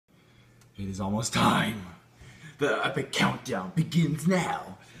It is almost time. The epic countdown begins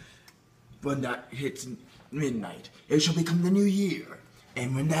now. When that hits midnight, it shall become the new year.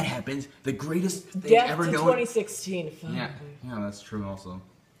 And when that happens, the greatest thing ever known. 2016. Yeah, that's true also.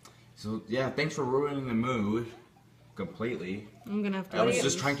 So yeah, thanks for ruining the mood completely. I'm gonna have to. I was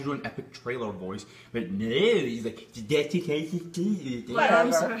just trying to do an epic trailer voice, but no, he's like,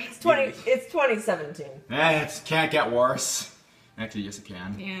 I'm sorry. It's 2017. It can't get worse. Actually, yes, it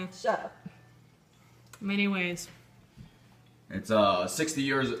can. Yeah. Shut up. Many ways. It's 60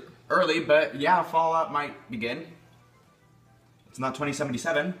 years early, but yeah, Fallout might begin. It's not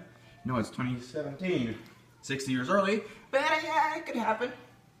 2077. No, it's 2017. 60 years early, but yeah, it could happen.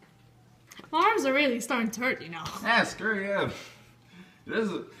 My arms are really starting to hurt, you know. Yeah, screw you.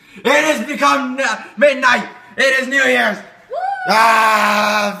 It has become midnight. It is New Year's. Woo!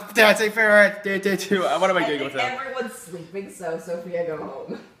 That's a ferret. What am I doing with that? Everyone's sleeping, so Sophia, go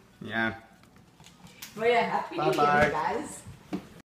home. Yeah. Well, yeah, happy New Year, guys.